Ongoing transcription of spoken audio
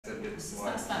bit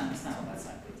Stand on that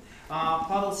side.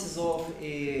 Pavel Sizov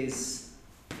is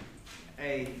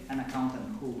an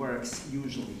accountant who works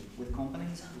usually with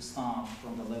companies who start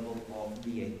from the level of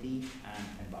VAT and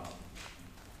above.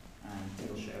 And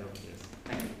he'll share this.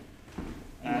 Thank you.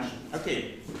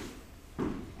 Okay.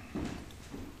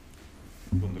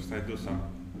 Wonders, I do some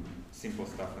simple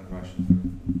stuff in Russian.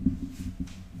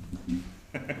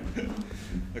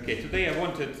 Okay, today I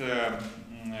wanted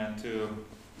to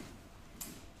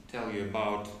tell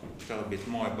a bit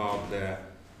more about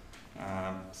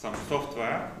some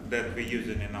software that we're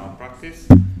using in our practice,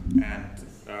 and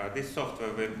this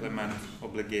software we implement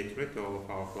obligatory to all of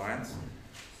our clients.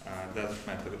 Doesn't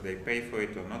matter if they pay for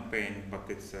it or not paying, but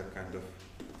it's kind of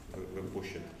we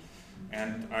push it.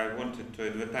 And I wanted to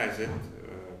advertise it,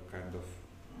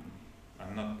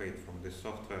 I'm not paid from this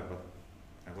software, but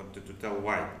I wanted to tell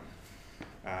why.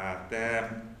 The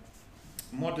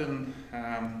modern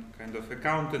kind of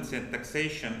accountancy and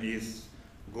taxation is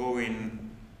going,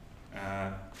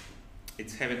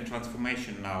 it's having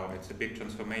transformation now. It's a big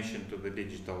transformation to the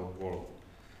digital world.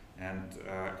 And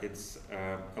it's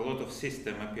a lot of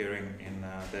system appearing in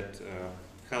that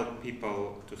help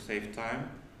people to save time.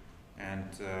 And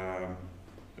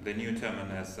the new term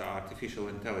as artificial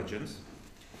intelligence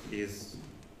is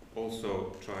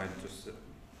also trying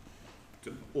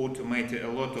to automate a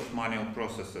lot of manual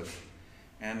processes.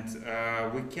 And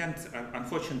we can't,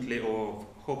 unfortunately, or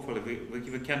hopefully,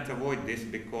 we can't avoid this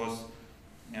because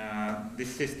this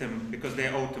system, because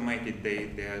they're automated,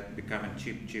 they are becoming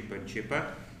cheaper and cheaper,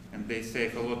 and they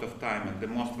save a lot of time, and the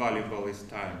most valuable is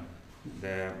time.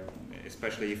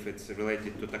 Especially if it's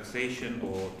related to taxation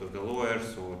or to the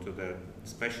lawyers or to the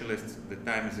specialists, the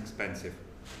time is expensive.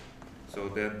 So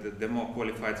the more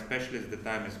qualified specialist, the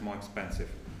time is more expensive.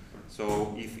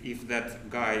 So if that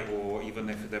guy, or even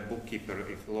if the bookkeeper,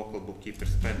 if a local bookkeeper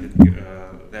spend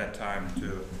their time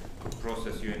to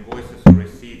process your invoices or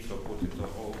receipts or put it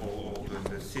all to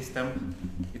the system,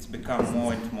 it's become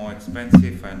more and more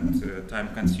expensive and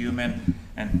time consuming.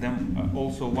 And then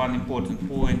also one important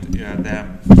point, the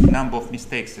number of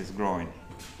mistakes is growing.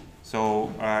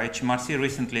 So HMRC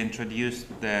recently introduced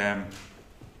the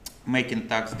Making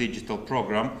Tax Digital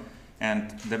program,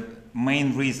 and the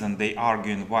main reason they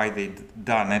arguing why they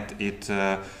done it,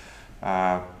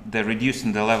 they're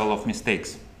reducing the level of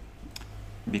mistakes.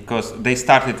 Because they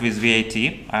started with VAT.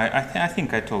 I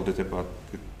think I told it about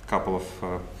a couple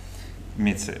of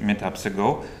meetups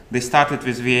ago. They started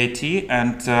with VAT,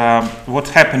 and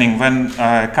what's happening when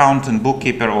accountant,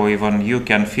 bookkeeper, or even you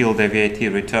can fill the VAT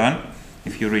return,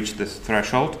 if you reach this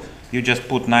threshold, you just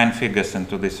put 9 figures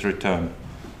into this return.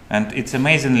 And it's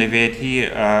amazingly, VAT,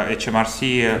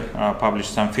 HMRC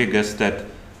published some figures that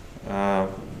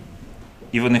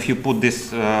even if you put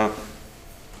this 9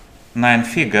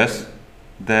 figures,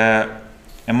 the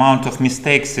amount of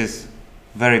mistakes is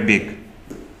very big.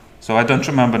 So I don't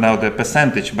remember now the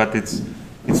percentage, but it's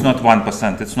not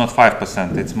 1%, it's not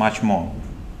 5%, it's much more.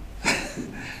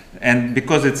 And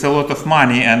because it's a lot of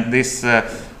money, and this,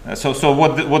 so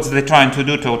what's they trying to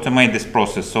do to automate this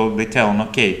process? So they tell them,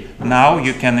 okay, now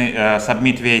you can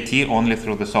submit VAT only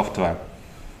through the software,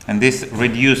 and this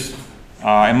reduce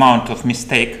amount of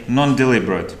mistake,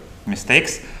 non-deliberate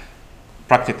mistakes,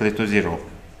 practically to zero.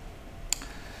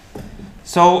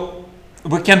 So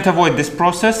we can't avoid this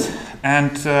process,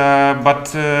 and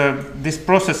but this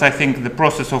process, I think, the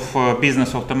process of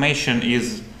business automation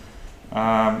is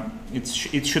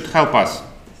it should help us.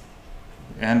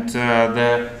 And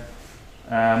the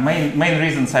main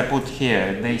reasons I put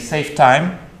here: they save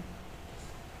time,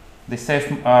 they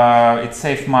save it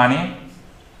saves money.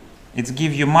 It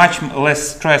gives you much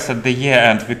less stress at the year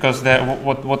end, because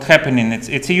what happening,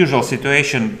 it's a usual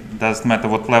situation, doesn't matter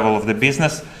what level of the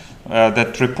business,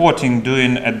 that reporting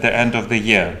doing at the end of the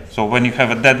year. So when you have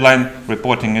a deadline,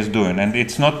 reporting is doing, and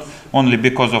it's not only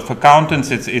because of accountants.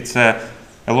 It's a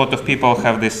lot of people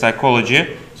have this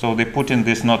psychology, so they put in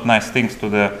these not nice things to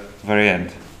the very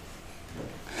end.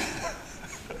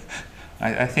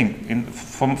 I think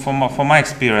from my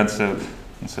experience,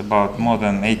 it's about more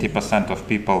than 80% of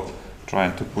people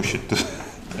trying to push it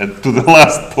to the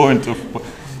last point of.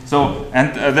 So,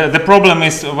 and the problem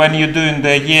is when you're doing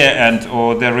the year end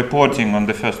or the reporting on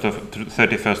the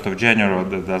 31st of January,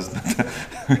 that doesn't matter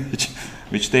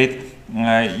which date,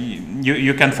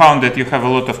 you can find that you have a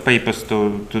lot of papers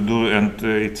to do, and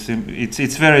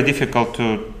it's very difficult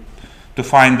to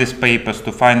find these papers,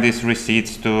 to find these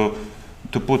receipts, to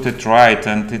put it right,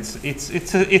 and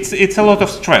it's a lot of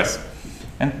stress.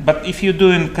 But if you're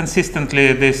doing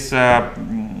consistently this,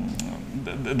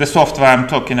 the software I'm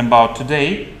talking about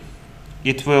today,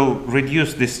 it will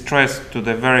reduce the stress to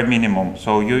the very minimum.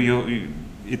 So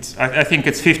I think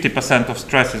it's 50% of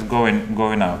stress is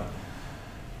going out.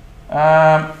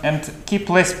 And keep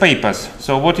less papers.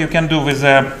 So what you can do with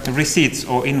receipts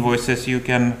or invoices, you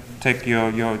can take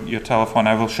your telephone.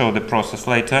 I will show the process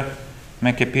later.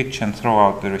 Make a picture and throw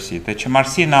out the receipt.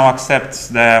 HMRC now accepts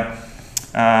the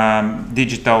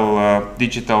digital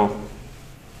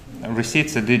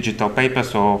receipts, the digital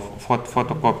papers or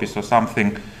photocopies or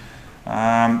something.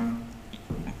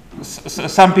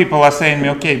 Some people are saying me,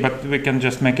 okay, but we can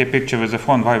just make a picture with a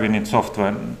phone. Why we need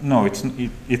software? No,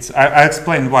 I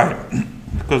explain why.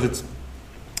 Because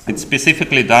it's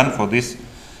specifically done for this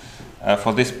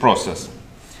process.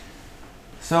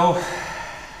 So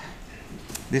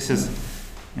this is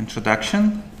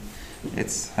introduction.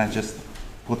 I just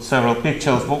put several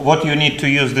pictures. What you need to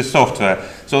use the software.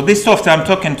 So this software I'm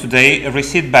talking today,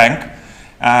 Receipt Bank.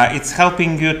 It's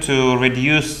helping you to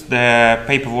reduce the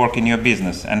paperwork in your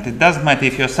business, and it doesn't matter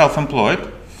if you're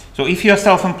self-employed. So if you're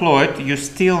self-employed, you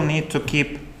still need to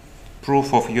keep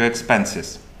proof of your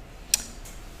expenses.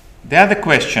 The other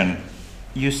question,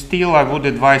 I would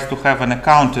advise to have an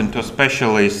accountant or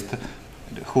specialist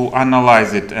who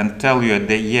analyze it and tell you at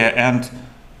the year end,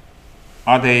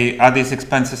 are these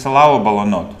expenses allowable or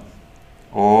not?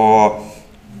 Or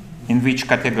in which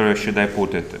category should I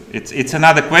put it? It's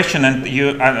another question, and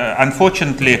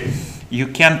unfortunately you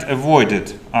can't avoid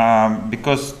it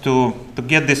because to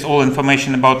get this all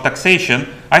information about taxation,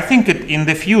 I think in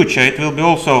the future it will be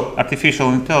also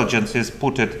artificial intelligence is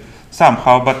put it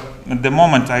somehow, but at the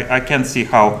moment I can't see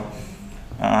how.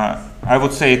 I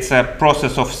would say it's a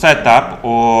process of setup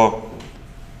or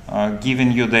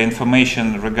giving you the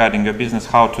information regarding your business,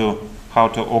 how to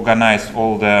organize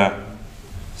all the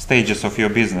stages of your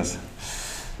business.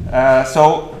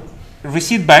 So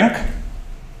Receipt Bank,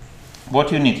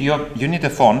 what you need? You need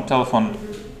a phone, telephone,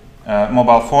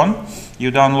 mobile phone.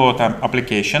 You download an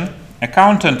application.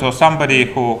 Accountant or somebody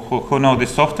who know the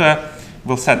software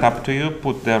will set up to you,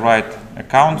 put the right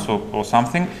accounts or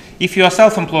something. If you are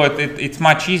self-employed, it's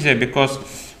much easier because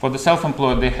for the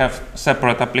self-employed they have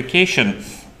separate application,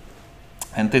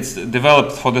 and it's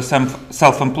developed for the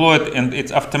self-employed, and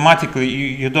it's automatically,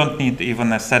 you don't need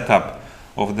even a setup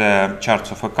of the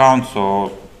charts of accounts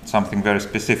or something very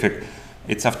specific.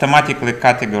 It's automatically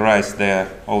categorized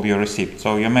all your receipts.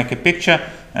 So you make a picture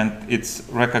and it's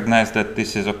recognized that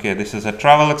this is okay, this is a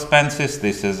travel expenses,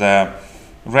 this is a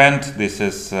rent, this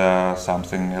is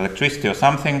something electricity or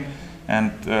something,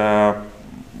 and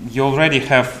you already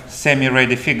have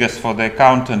semi-ready figures for the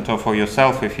accountant or for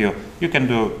yourself. If you can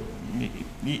do,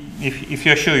 if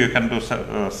you're sure, you can do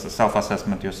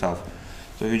self-assessment yourself.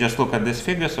 So you just look at these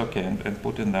figures, okay, and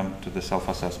put in them to the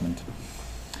self-assessment.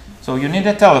 So you need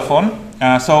a telephone.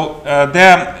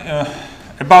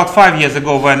 About 5 years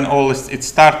ago, when it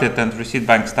started and Receipt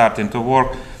Bank started to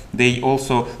work, they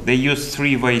used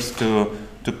 3 ways to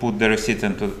put the receipts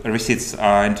into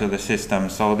the system.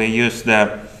 So they use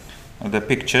the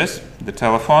pictures, the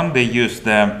telephone. They use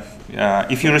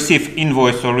if you receive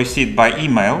invoice or receipt by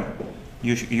email,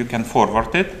 you can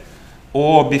forward it.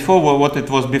 Or before, what it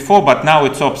was before, but now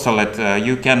it's obsolete.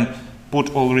 You can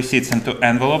put all receipts into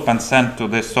envelope and send to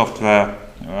the software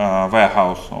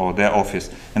warehouse or their office.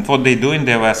 And what they're doing,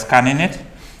 they were scanning it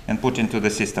and put into the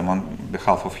system on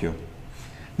behalf of you.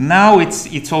 Now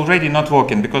it's already not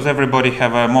working because everybody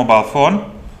have a mobile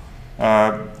phone.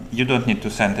 You don't need to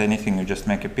send anything. You just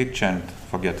make a picture and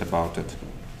forget about it.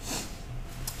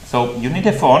 So you need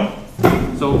a phone.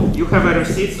 So you have a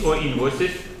receipts or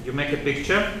invoices. You make a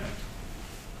picture.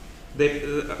 They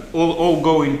all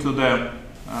go into the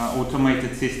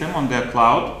automated system on their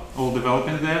cloud, all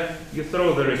developing there. You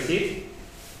throw the receipt,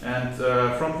 and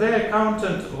from there,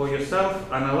 accountant or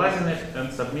yourself analyzing it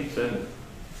and submit the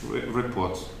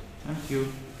reports. And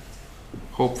you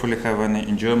hopefully have an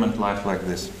enjoyment life like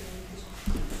this.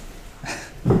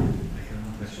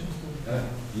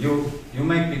 You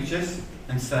make pictures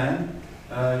and send.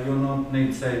 You don't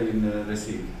need saving the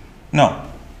receipt. No,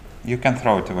 you can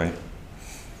throw it away.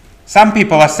 Some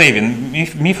people are saving.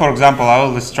 Me, for example, I'm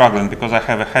always struggling because I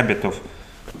have a habit of,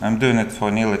 I'm doing it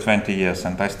for nearly 20 years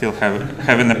and I still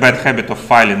having a bad habit of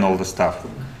filing all the stuff.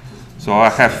 So I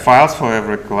have files for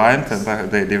every client and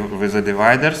with the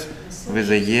dividers, with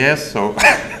the years, so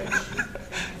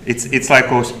it's like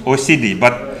OCD.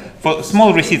 But for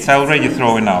small receipts, I already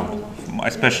throwing out.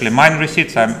 Especially mine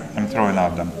receipts, I'm throwing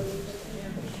out them.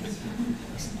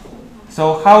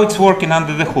 So how it's working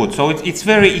under the hood? So it's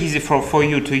very easy for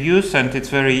you to use, and it's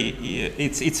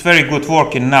very good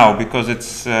working now because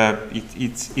it's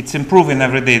improving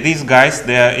every day. These guys,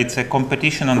 it's a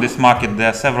competition on this market. There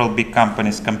are several big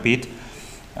companies compete,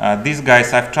 These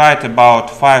guys, I've tried about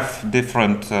 5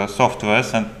 different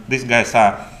softwares, and these guys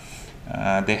are,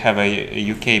 they have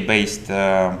a UK-based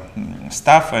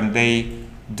stuff, and they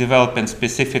developing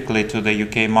specifically to the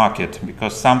UK market,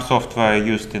 because some software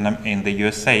used in the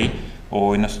USA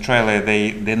or in Australia,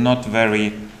 they're not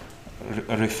very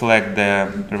reflect the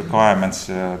requirements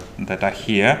that are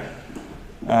here,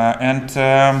 and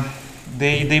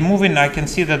they move in. I can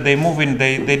see that they move in.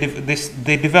 They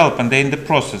develop, and they're in the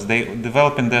process. They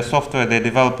developing their software. They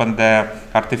developing the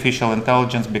artificial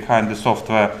intelligence behind the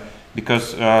software,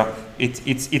 because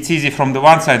it's easy from the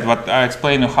one side, but I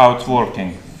explain you how it's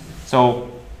working. So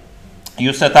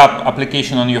you set up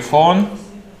application on your phone,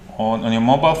 on your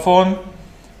mobile phone.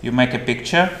 You make a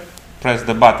picture, press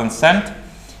the button send,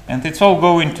 and it's all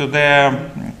going to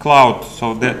their cloud,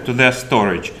 so to their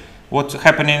storage. What's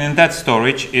happening in that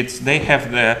storage, they have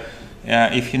the,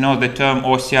 if you know the term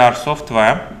OCR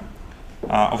software,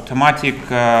 automatic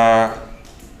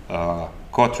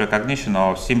code recognition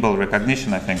or symbol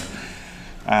recognition, I think.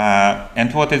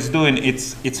 And what it's doing,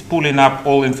 it's pulling up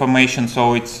all information,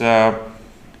 so it's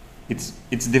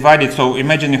divided. So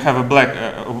imagine you have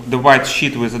the white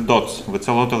sheet with the dots, with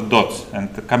a lot of dots, and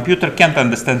the computer can't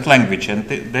understand language, and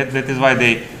that is why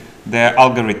the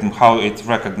algorithm, how it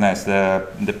recognizes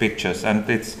the pictures, and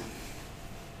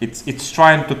it's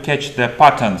trying to catch the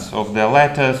patterns of the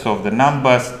letters, of the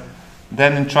numbers,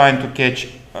 then in trying to catch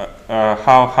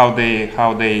how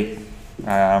they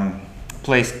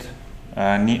placed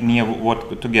near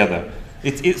what together.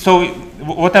 So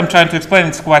what I'm trying to explain,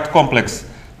 it's quite complex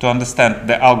to understand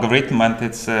the algorithm, and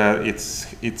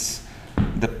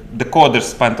the coders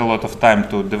spent a lot of time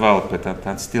to develop it,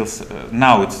 and still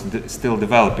now it's still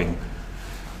developing.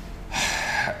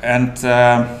 And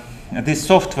this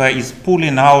software is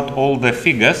pulling out all the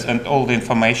figures and all the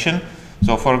information.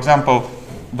 So, for example,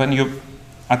 when you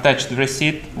attach the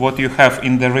receipt, what you have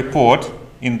in the report,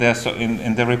 in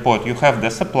the report, you have the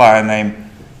supplier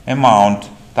name, amount,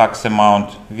 tax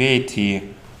amount, VAT.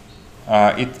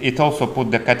 It also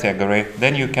put the category.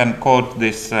 Then you can code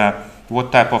this.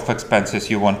 What type of expenses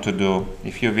you want to do.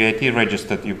 If you're VAT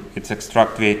registered, it's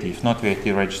extract VAT. If not VAT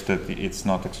registered, it's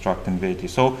not extracting VAT.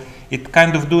 So it's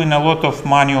kind of doing a lot of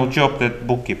manual job that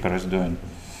bookkeeper is doing.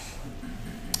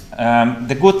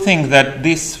 The good thing that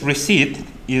this receipt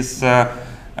is, even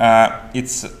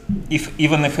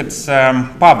if it's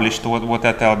published, what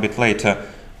I tell a bit later,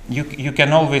 you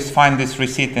can always find this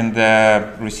receipt in the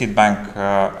receipt bank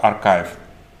archive.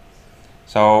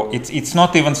 So it's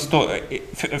not even stored.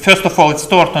 First of all, it's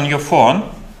stored on your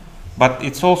phone, but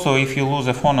it's also, if you lose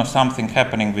a phone or something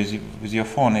happening with your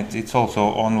phone, it's also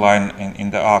online in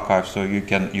the archive. So you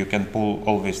can pull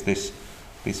always this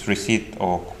receipt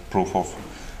or proof of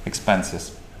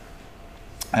expenses.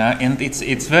 And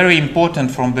it's very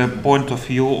important from the point of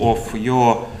view of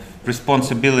your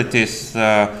responsibilities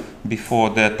before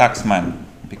the taxman,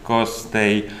 because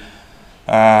the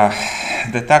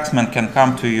taxman can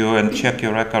come to you and check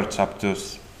your records up to,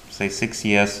 say, 6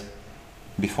 years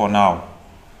before now.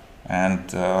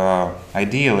 And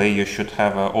ideally, you should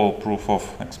have all proof of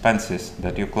expenses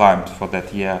that you claimed for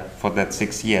that year, for that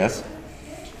 6 years.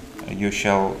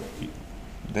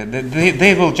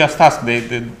 They will just ask,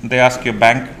 they ask your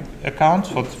bank accounts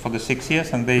for the 6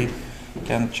 years, and they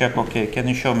can check, okay, can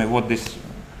you show me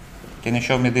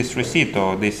this receipt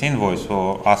or this invoice,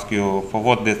 or ask you for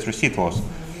what this receipt was.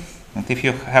 And if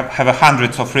you have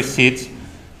hundreds of receipts,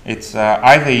 it's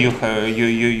either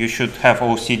you should have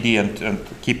OCD and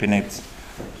keeping it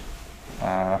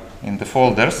in the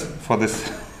folders for the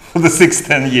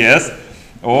 6-10 years,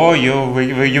 or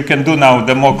you can do now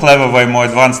the more clever way, more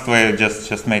advanced way,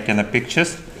 just making the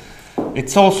pictures.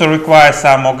 It also requires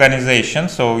some organization,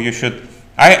 so you should.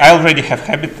 I already have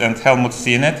habit, and Helmut's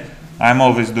seen it. I'm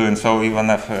always doing so, even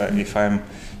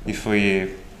if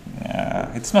we.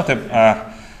 It's not a.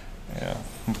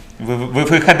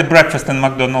 We had the breakfast in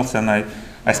McDonald's, and I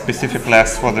specifically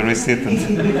asked for the receipt.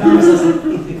 It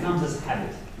becomes as a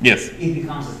habit. Yes. It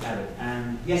becomes a habit.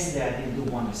 And yesterday I didn't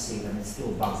do one receipt, and it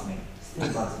still bugs me.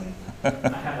 I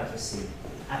have that receipt.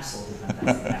 Absolutely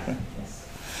fantastic habit. Yes.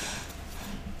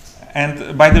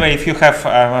 And by the way, if you have,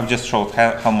 I've just showed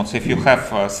Helmut, if you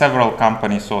have several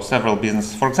companies or several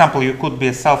businesses, for example, you could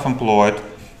be self-employed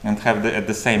and have at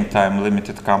the same time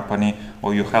limited company,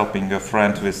 or you're helping your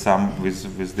friend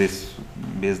with this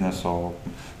business or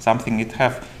something.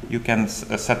 You can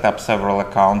set up several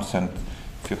accounts, and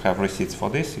if you have receipts for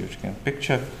this, you can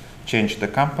change the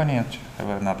company and have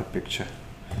another picture.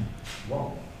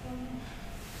 Wow.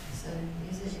 So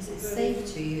is it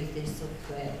safe to use this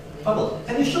software? Pavel,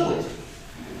 can you show it?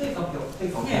 Take off.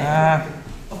 Yeah.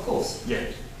 Of course. Yeah.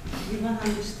 We don't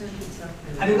understand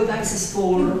exactly. Have you got access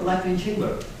for Latvian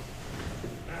chamber?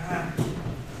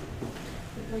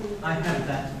 I have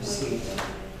that receipt.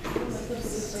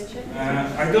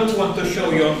 I don't want to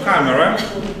show you on camera,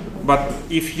 but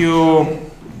if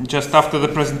you, just after the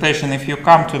presentation, if you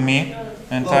come to me,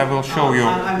 and I will show you.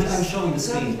 I'm showing the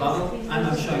screen, Pavel.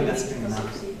 I'm showing that screen now.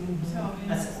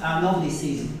 That's, nobody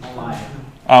sees it online.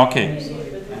 Ah, okay.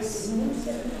 Yes.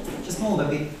 Just move a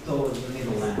bit towards the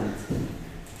middle and.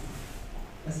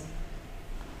 Yes.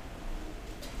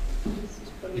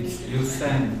 It's you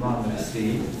send one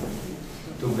receipt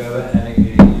together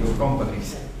and your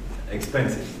company's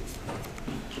expenses.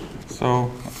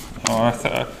 So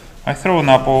I thrown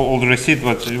up all the receipt.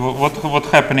 What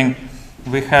happening?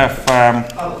 We have.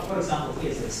 For example,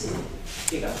 here's the receipt.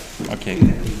 Here you go. Okay. You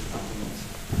can read.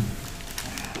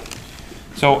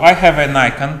 So I have an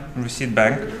icon, receipt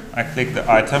bank. I click the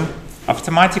item.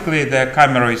 Automatically the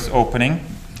camera is opening.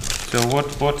 So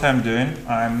what I'm doing,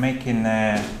 I'm making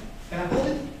a. Can I hold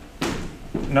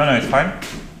it? No, it's fine.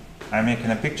 I'm making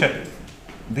a picture.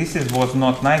 This was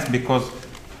not nice because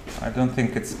I don't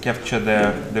think it's captured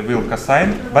the Wilka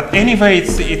sign. But anyway,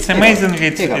 it's amazing.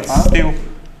 It's still.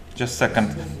 Just a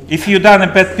second. If you done a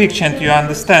bad picture and you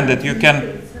understand it, you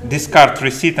can discard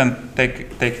receipt and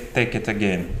take it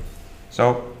again.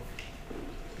 So,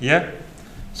 yeah.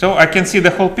 So I can see the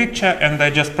whole picture and I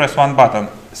just press one button.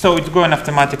 So it's going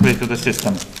automatically to the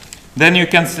system. Then you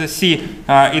can see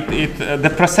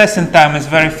the processing time is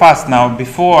very fast now.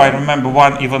 Before, I remember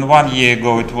even 1 year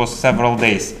ago, it was several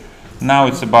days. Now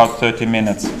it's about 30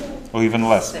 minutes or even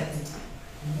less.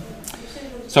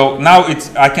 So now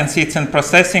I can see it's in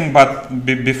processing, but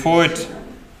before it,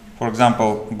 for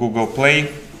example, Google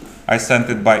Play, I sent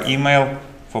it by email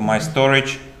for my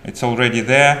storage. It's already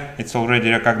there. It's already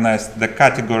recognized. The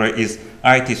category is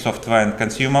IT software and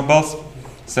consumables.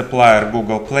 Supplier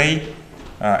Google Play.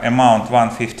 Amount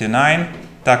 159.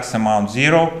 Tax amount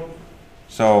 0.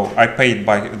 So I paid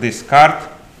by this card.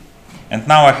 And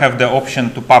now I have the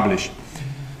option to publish.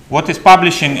 What is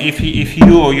publishing? If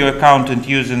you or your accountant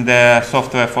using the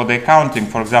software for the accounting,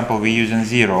 for example, we're using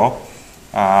Xero,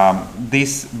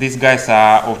 these guys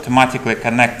are automatically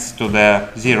connects to the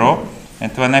Xero,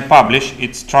 and when I publish,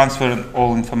 it's transferring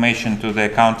all information to the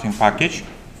accounting package,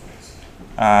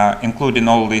 including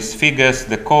all these figures,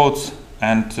 the codes,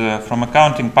 and from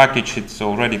accounting package, it's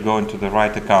already going to the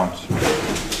right account.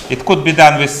 It could be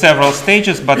done with several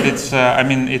stages, but it's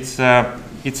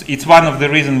it's one of the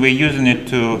reasons we're using it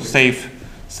to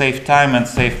save time and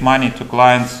save money to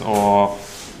clients or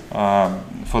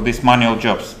for these manual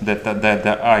jobs that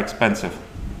are expensive.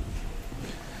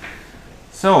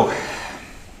 So,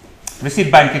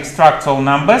 receipt bank extracts all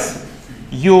numbers.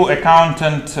 You,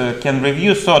 accountant, can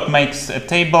review, so it makes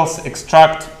tables,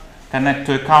 extract, connect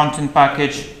to accounting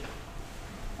package.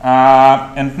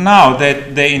 And now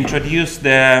that they introduce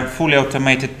the fully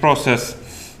automated process,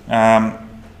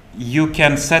 you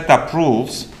can set up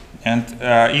rules, and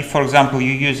if, for example,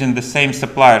 you're using the same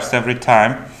suppliers every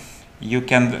time, you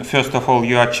can, first of all,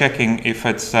 you are checking if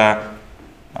it's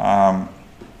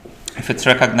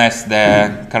recognized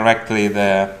correctly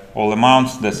all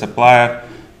amounts, the supplier,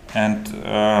 and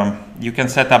you can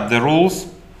set up the rules.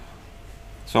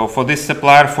 So for this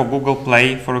supplier, for Google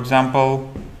Play, for example,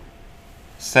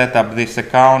 set up this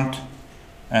account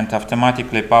and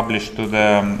automatically publish to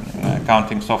the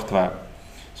accounting software.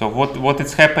 So what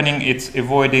is happening, it's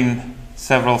avoiding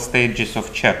several stages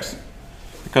of checks,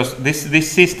 because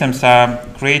these systems are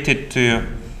created to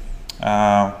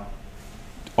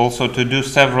also to do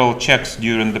several checks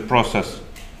during the process.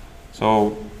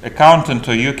 So accountant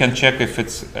or you can check if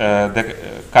it's the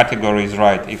category is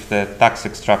right, if the tax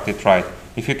extracted right.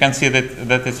 If you can see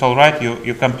that it's all right,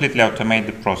 you completely automate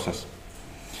the process.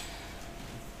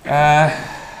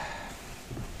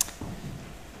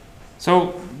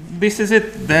 So this is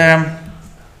it.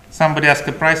 Somebody asked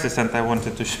the prices, and I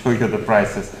wanted to show you the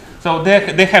prices. So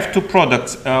they have two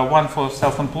products, one for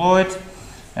self-employed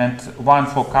and one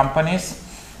for companies.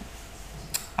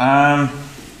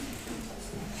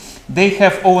 They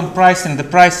have own pricing. The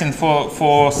pricing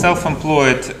for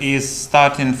self-employed is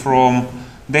starting from,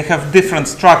 they have different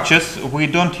structures. We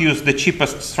don't use the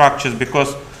cheapest structures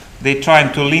because they're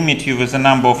trying to limit you with the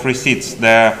number of receipts.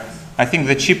 I think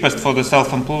the cheapest for the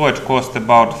self-employed cost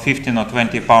about 15 or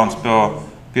 20 pounds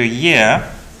per year,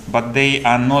 but they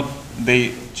are not,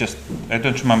 they just, I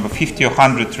don't remember, 50 or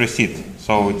 100 receipts,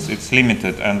 so it's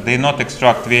limited, and they not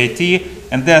extract VAT,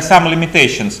 and there are some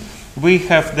limitations. We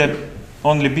have the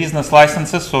only business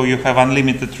licenses, so you have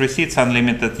unlimited receipts,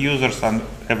 unlimited users, and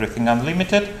everything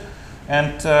unlimited,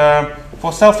 And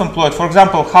for self-employed, for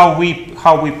example, how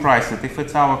we price it. If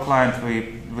it's our client,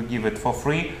 we give it for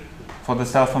free. For the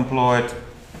self-employed,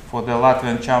 for the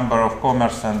Latvian Chamber of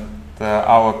Commerce and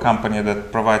our company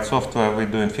that provides software, we're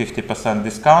doing 50%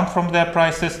 discount from their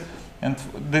prices. And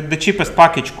the cheapest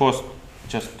package costs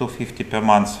just $250 per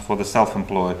month for the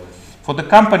self-employed. For the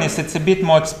companies, it's a bit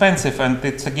more expensive, and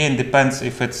it again depends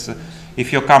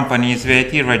if your company is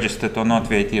VAT registered or not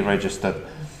VAT registered.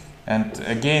 And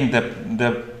again,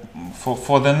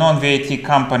 for the non-VAT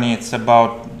company, it's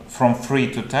about from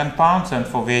 3 to 10 pounds, and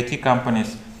for VAT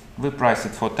companies, we price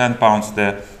it for 10 pounds.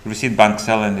 The receipt bank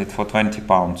selling it for 20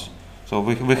 pounds. So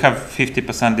we have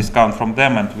 50% discount from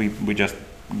them, and we just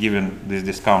giving this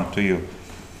discount to you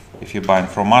if you buy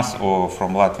from us or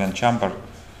from Latvian Chamber.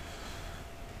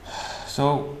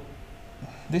 So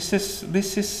this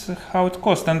is how it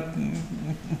costs. And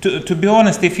to be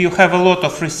honest, if you have a lot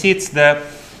of receipts,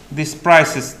 this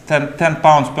price is 10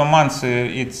 pounds per month.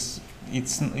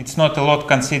 It's not a lot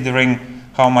considering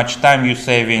how much time you're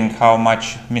saving, how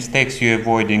much mistakes you're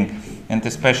avoiding, and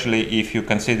especially if you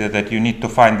consider that you need to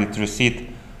find the receipt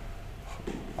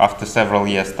after several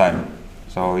years' time.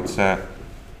 So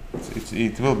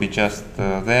it will be just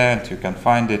there, and you can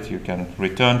find it, you can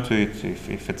return to it.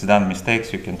 If it's done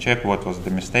mistakes, you can check what was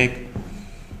the mistake.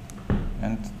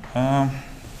 And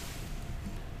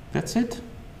that's it,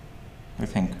 I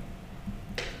think.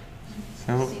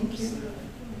 So,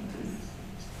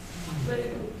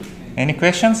 any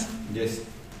questions? Yes.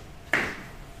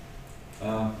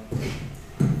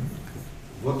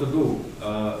 What to do?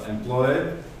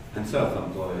 Employed and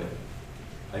self-employed.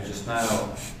 I just now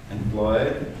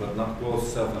employed, but not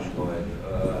close self-employed.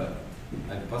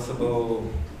 And possible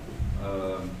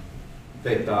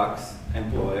pay tax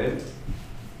employed,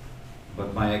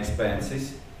 but my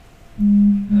expenses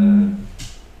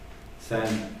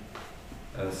send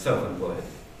self-employed.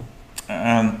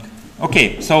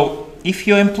 Okay, so if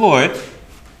you're employed,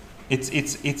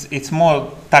 it's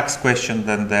more tax question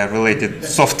than the related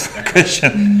software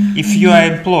question. If you are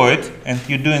employed and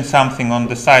you're doing something on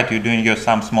the side, you're doing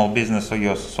some small business, or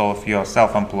you're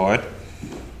self-employed,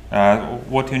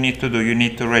 what you need to do, you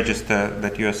need to register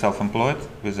that you are self-employed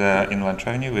with Inland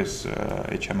Revenue, with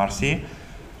HMRC.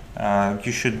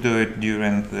 You should do it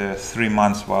during the 3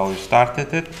 months while you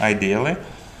started it, ideally.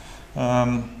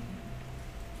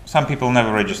 Some people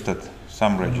never registered,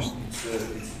 some registered. It's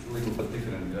a little bit different.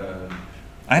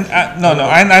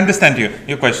 I understand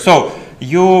your question. So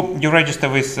you register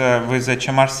with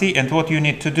HMRC, and what you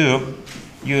need to do,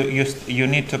 you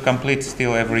need to complete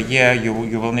still every year. You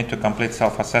will need to complete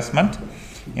self-assessment.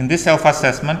 In this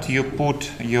self-assessment, you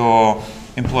put your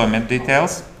employment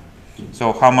details.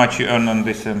 So how much you earn on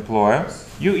this employer.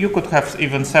 You could have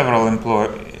even several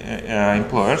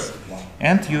employers,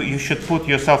 and you should put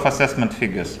your self-assessment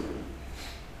figures.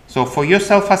 So for your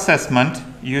self-assessment,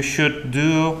 you should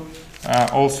do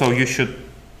also you should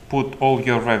put all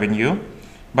your revenue.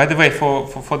 By the way,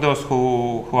 for those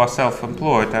who are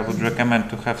self-employed, I would recommend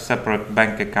to have separate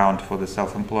bank account for the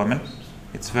self-employment.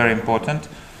 It's very important.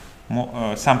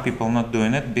 Some people not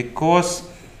doing it because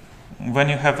when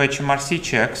you have HMRC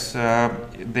checks,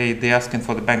 they asking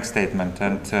for the bank statement,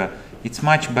 and it's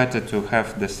much better to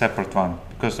have the separate one,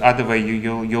 because otherwise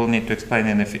you'll need to explain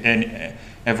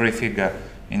every figure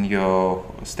in your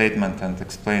statement and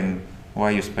explain why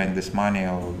you spend this money,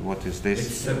 or what is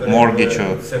this mortgage,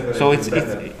 or so it's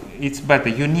better.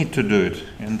 You need to do it,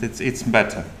 and it's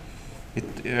better.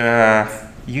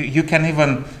 You can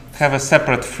even have a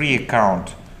separate free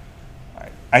account.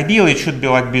 Ideally, it should be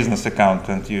like business account,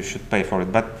 and you should pay for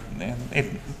it. But it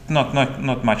not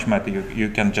much matter. You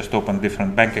can just open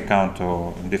different bank account,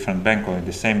 or in different bank, or in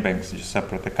the same bank, just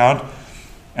separate account,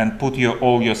 and put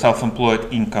all your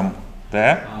self-employed income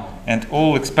there, and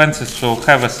all expenses. So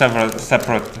have a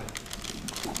separate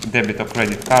debit or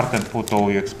credit card, and put all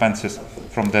your expenses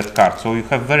from that card. So you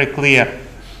have very clear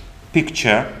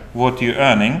picture what you're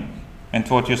earning and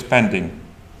what you're spending.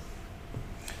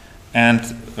 And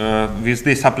with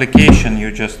this application,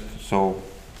 you just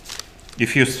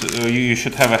if you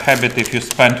should have a habit, if you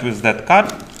spend with that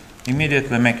card,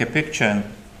 immediately make a picture,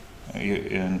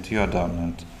 and you're done.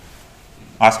 And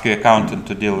ask your accountant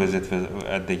to deal with it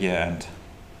at the year end.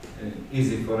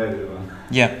 Easy for everyone.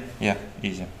 Yeah,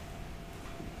 easy.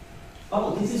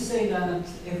 Pavel, did you say that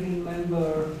every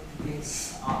member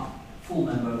gets full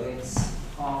member gets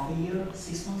half a year,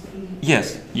 6 months free?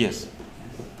 Yes.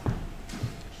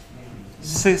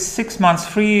 6 months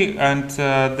free, and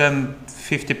then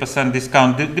 50%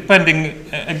 discount, depending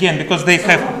again, because they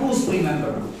have. Who's free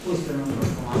member? Who's free member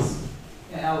from us?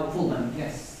 Yeah, full member.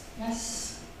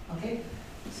 Yes. Okay.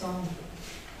 So.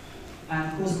 And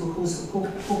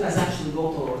who has actually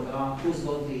got or who's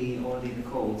got the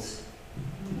codes?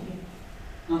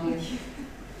 Okay.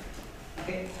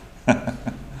 Okay.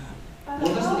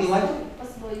 What else would you like?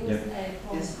 Possible use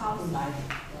for Yes. house light.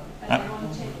 But I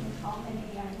want to check how many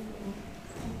are in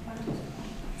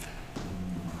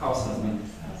House husband.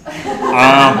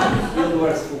 Um, Field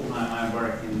works full time. I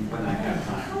work when I have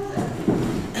time.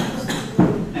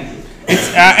 Thank you.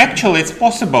 It's actually it's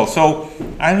possible. So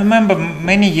I remember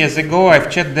many years ago I've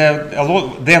checked there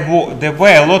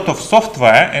were a lot of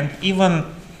software, and even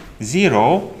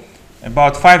Zero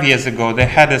about 5 years ago they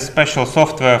had a special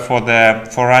software for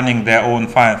running their own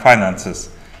finances,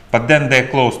 but then they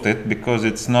closed it because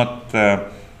it's not.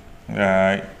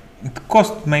 It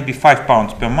cost maybe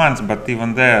 £5 per month, but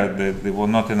even there were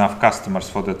not enough customers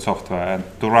for that software. And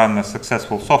to run a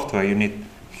successful software, you need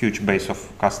huge base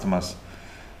of customers.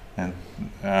 And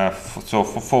so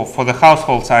for the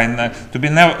households, to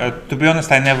be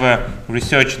honest, I never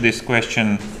researched this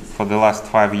question for the last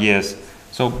 5 years.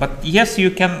 So, but yes,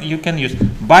 you can use.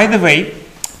 By the way,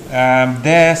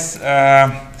 there's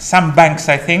some banks,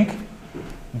 I think,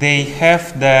 they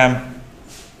have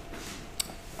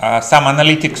some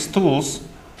analytics tools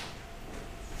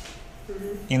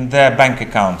in their bank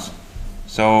accounts.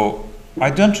 So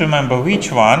I don't remember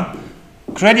which one.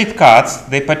 Credit cards,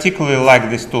 they particularly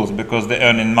like these tools because they're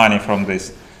earning money from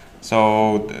this.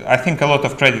 So I think a lot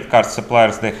of credit card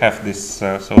suppliers, they have this,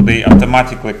 so they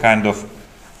automatically kind of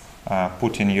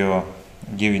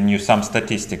giving you some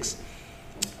statistics.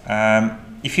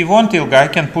 If you want, Ilga, I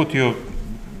can put you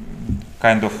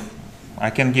I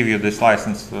can give you this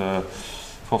license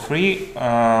for free,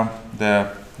 the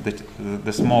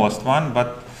smallest one,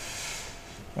 but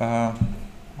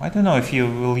I don't know if you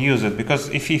will use it, because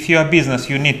if you're a business,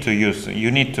 you need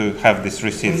to have these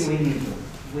receipts. We need to.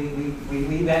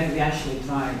 We actually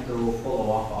try to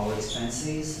follow up our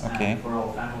expenses, Okay. and for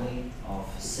our family of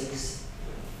 6,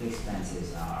 the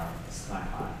expenses are sky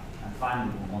high. And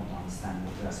finally, we want to understand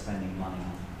what we are spending money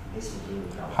on. This will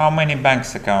really help. How many bank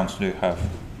accounts do you have?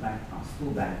 Bank accounts,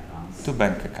 2 bank accounts. 2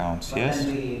 bank accounts, But yes?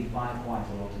 then we buy quite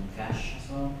a lot in cash as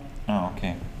well. Oh,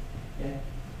 okay. Yeah.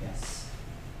 Yes.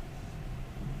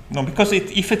 No, because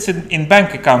if it's in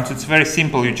bank accounts, it's very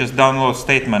simple. You just download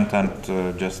statement and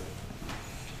just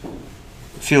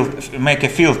make a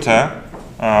filter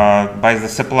by the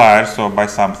suppliers or by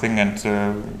something, and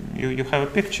you have a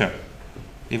picture.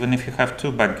 Even if you have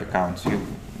 2 bank accounts,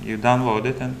 you download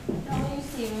it and. Now you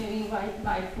see when you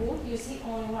buy food, you see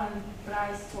only one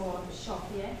price for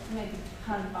shop, yeah, maybe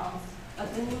 £100.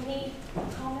 But then you need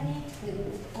how many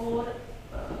or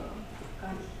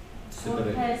for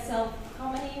herself, how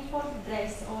many for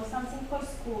dress or something for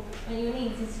school. When you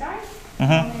need this, right? How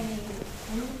many?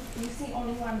 You see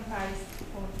only one price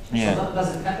for. Yeah. So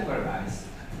does it categorize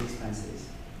the expenses?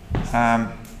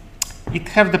 It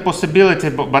have the possibility,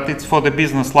 but it's for the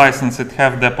business license. It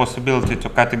have the possibility to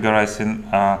categorize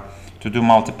to do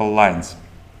multiple lines.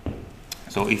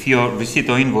 So if your receipt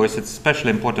or invoice, it's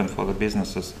especially important for the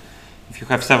businesses. If you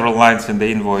have several lines in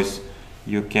the invoice,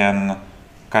 you can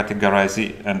categorize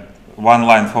it and one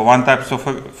line for one type. So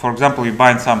for example, you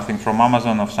buy something from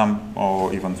Amazon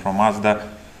or even from Mazda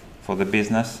for the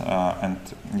business, and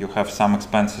you have some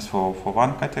expenses for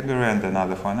one category and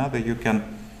another for another. You can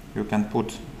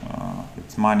put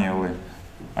it's manually.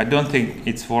 I don't think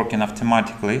it's working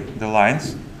automatically, the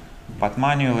lines, but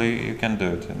manually you can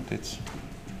do it, and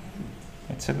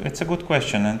it's a good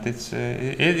question, and it's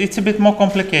a bit more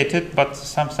complicated, but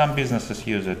some businesses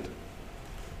use it.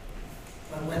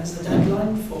 And when's the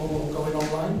deadline for going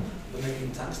online? We're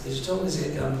making tax digital. Is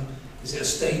it a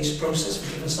staged process for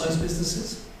different size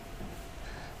businesses?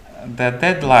 The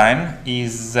deadline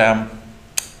is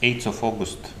 8th of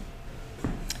August.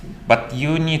 But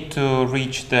you need to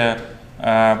reach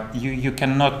you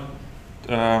cannot,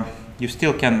 you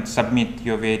still can submit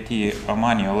your VAT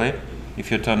manually if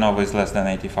your turnover is less than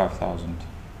 85,000.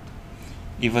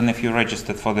 Even if you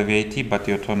registered for the VAT, but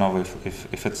your turnover,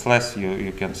 if it's less,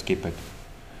 you can skip it.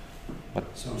 But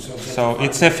so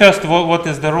it's the first, what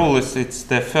is the rule is it's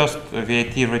the first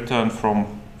VAT return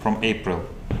from April,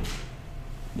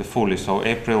 the fully, so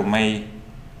April, May,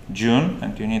 June,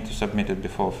 and you need to submit it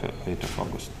before 8th of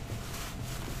August.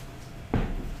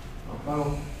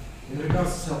 Well, in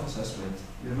regards to self-assessment,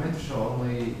 you're meant to show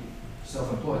only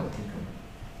self-employed income,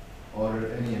 or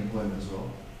any employment as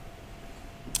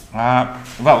well.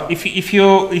 Well, if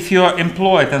you're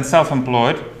employed and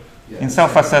self-employed, in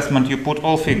self-assessment you put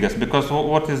all figures, because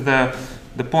what is the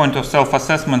point of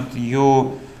self-assessment?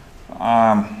 You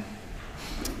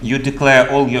declare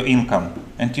all your income,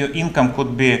 and your income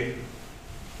could be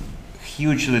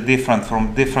hugely different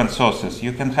from different sources.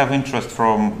 You can have interest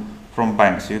from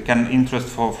banks. You can interest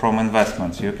from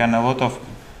investments. You can a lot of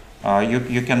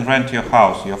you can rent your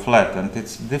house, your flat, and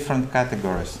it's different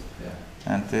categories.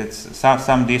 Yeah. And it's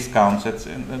some discounts. It's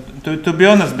to be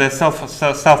honest, the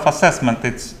self-assessment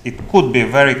it could be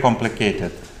very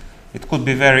complicated. It could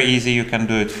be very easy. You can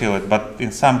do it, feel it, but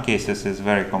in some cases it's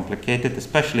very complicated,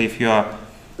 especially if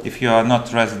you are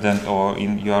not resident or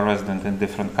you are resident in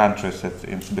different countries.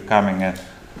 It's becoming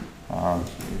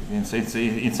in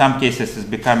some cases it's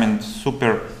becoming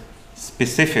super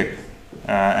specific,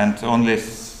 and only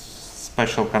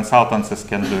special consultancies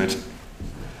can do it.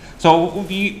 So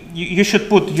you should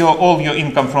put all your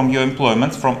income from your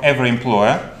employments, from every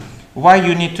employer. Why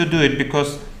you need to do it?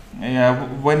 Because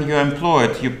when you're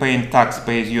employed, you pay in tax,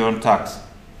 pays your own tax.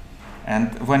 And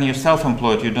when you're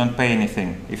self-employed, you don't pay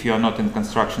anything if you are not in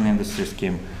construction industry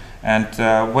scheme. And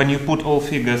when you put all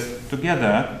figures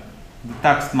together, the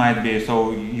tax might be,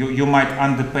 so you might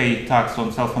underpay tax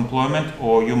on self-employment,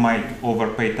 or you might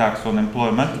overpay tax on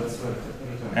employment. That's right.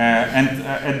 And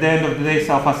at the end of the day,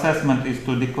 self-assessment is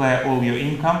to declare all your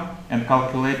income and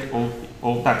calculate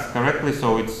all tax correctly.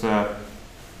 So it's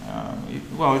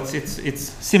it's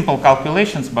simple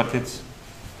calculations, but it's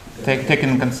taking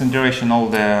in consideration all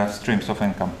the streams of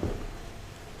income.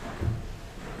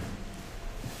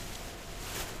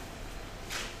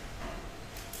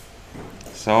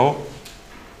 So,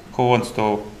 who wants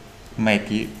to make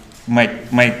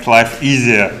life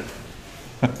easier?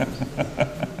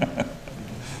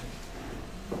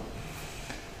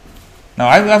 Now,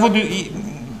 I would,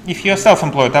 if you're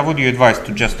self-employed, I would advise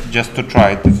to just to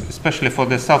try it, especially for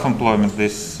the self-employment.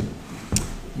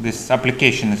 This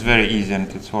application is very easy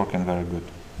and it's working very good.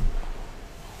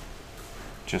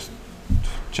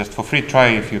 Just for free, try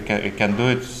if you can do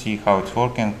it, see how it's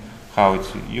working,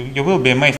 you will be amazed.